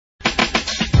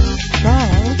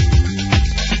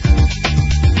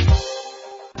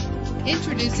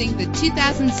Introducing the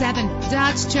 2007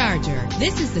 Dodge Charger.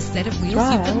 This is the set of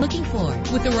wheels you've been looking for,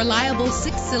 with a reliable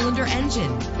 6-cylinder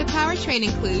engine. The powertrain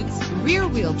includes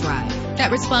rear-wheel drive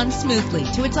that responds smoothly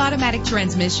to its automatic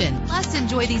transmission. Plus,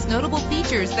 enjoy these notable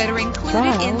features that are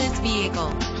included in this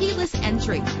vehicle: keyless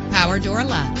entry, power door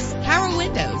locks, power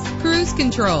windows, cruise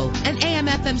control, an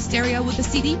AM/FM stereo with a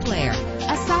CD player,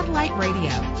 a satellite radio,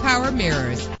 power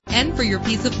mirrors. And for your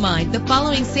peace of mind, the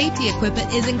following safety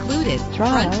equipment is included: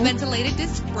 front ventilated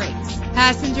disc brakes,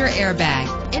 passenger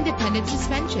airbag, independent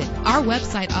suspension. Our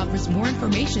website offers more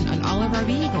information on all of our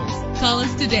vehicles. Call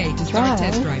us today to start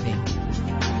test driving.